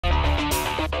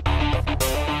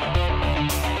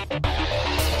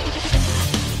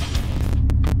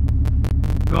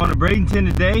Going to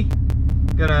Bradenton today.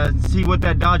 Gonna see what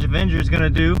that Dodge Avenger is gonna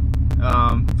do.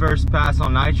 First pass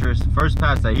on NITROUS. First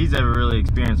pass that he's ever really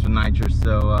experienced with NITROUS.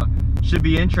 So should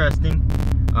be interesting.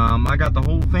 I got the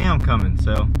whole fam coming,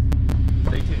 so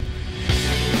stay tuned.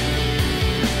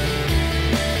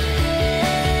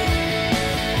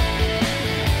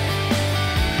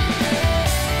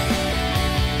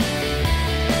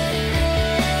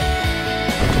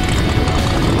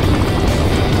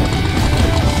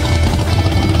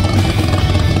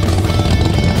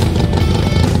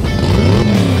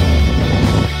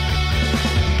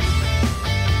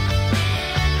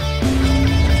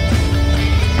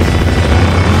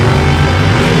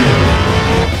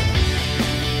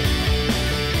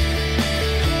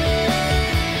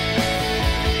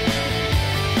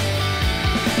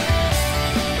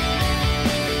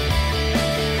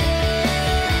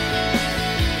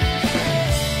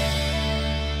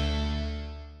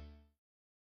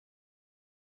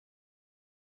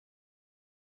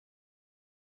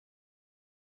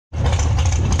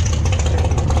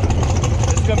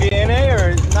 Gonna be NA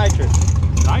or NITROUS?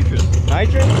 NITROUS.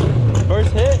 NITROUS?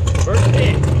 First hit? First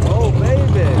hit. Oh,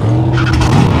 baby.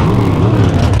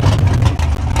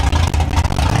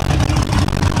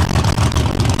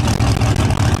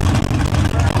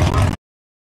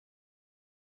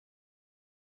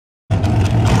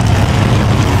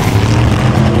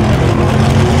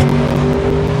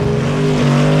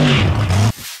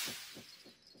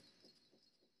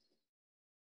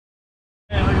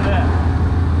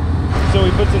 So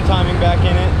we put some timing back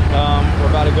in it. We're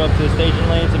about to go up to the staging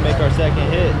lanes and make our second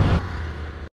hit.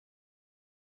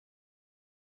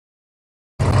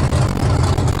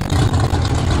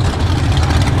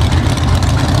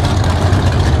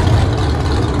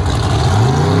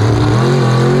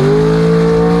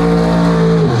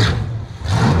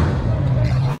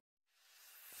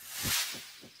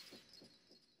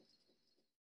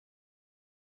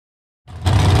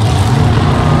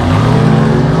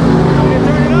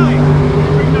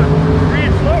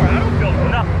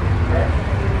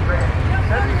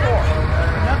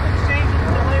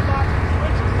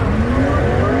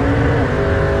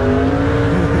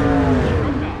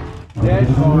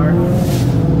 Far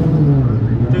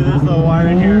through this little wire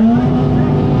in here.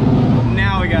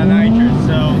 Now we got NITROUS.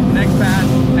 So next pass,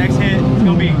 next hit, it's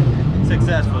gonna be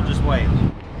successful. Just wait.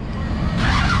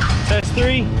 Test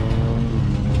 3.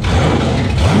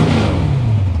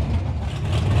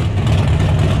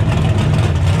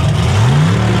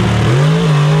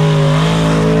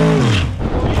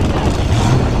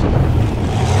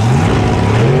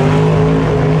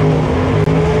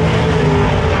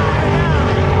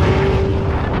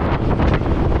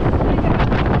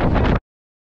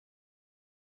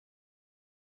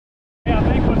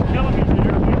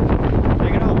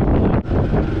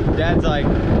 Dad's like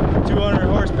 200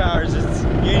 horsepower,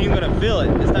 you ain't even gonna feel it.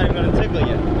 It's not even gonna tickle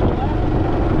you.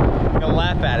 You're gonna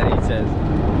laugh at it, he says.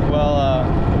 Well,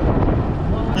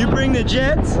 you bring the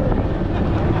jets?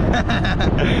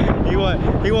 he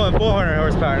want 400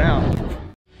 horsepower now.